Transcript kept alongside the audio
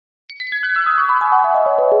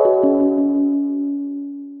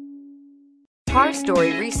Car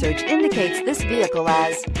Story research indicates this vehicle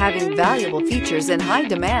as having valuable features in high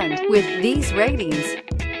demand with these ratings.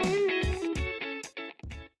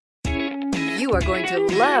 You are going to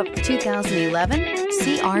love 2011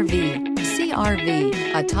 CR-V.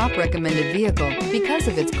 CR-V, a top recommended vehicle because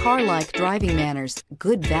of its car-like driving manners,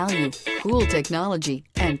 good value, cool technology,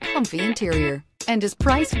 and comfy interior, and is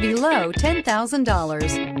priced below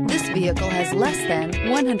 $10,000. This vehicle has less than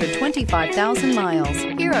 125,000 miles.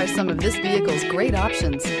 Here are some of this vehicle's great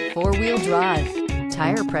options: four-wheel drive,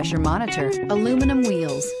 tire pressure monitor, aluminum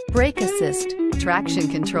wheels, brake assist, traction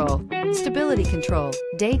control, stability control,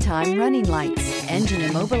 daytime running lights, engine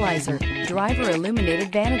immobilizer, driver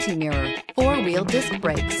illuminated vanity mirror, four-wheel disc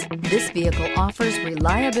brakes. This vehicle offers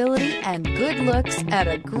reliability and good looks at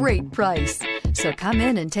a great price. So come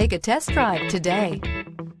in and take a test drive today.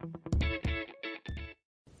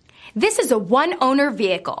 This is a one-owner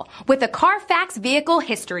vehicle with a Carfax Vehicle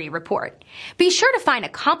History Report. Be sure to find a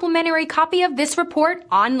complimentary copy of this report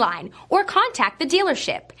online or contact the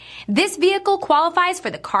dealership. This vehicle qualifies for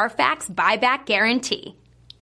the Carfax Buyback Guarantee.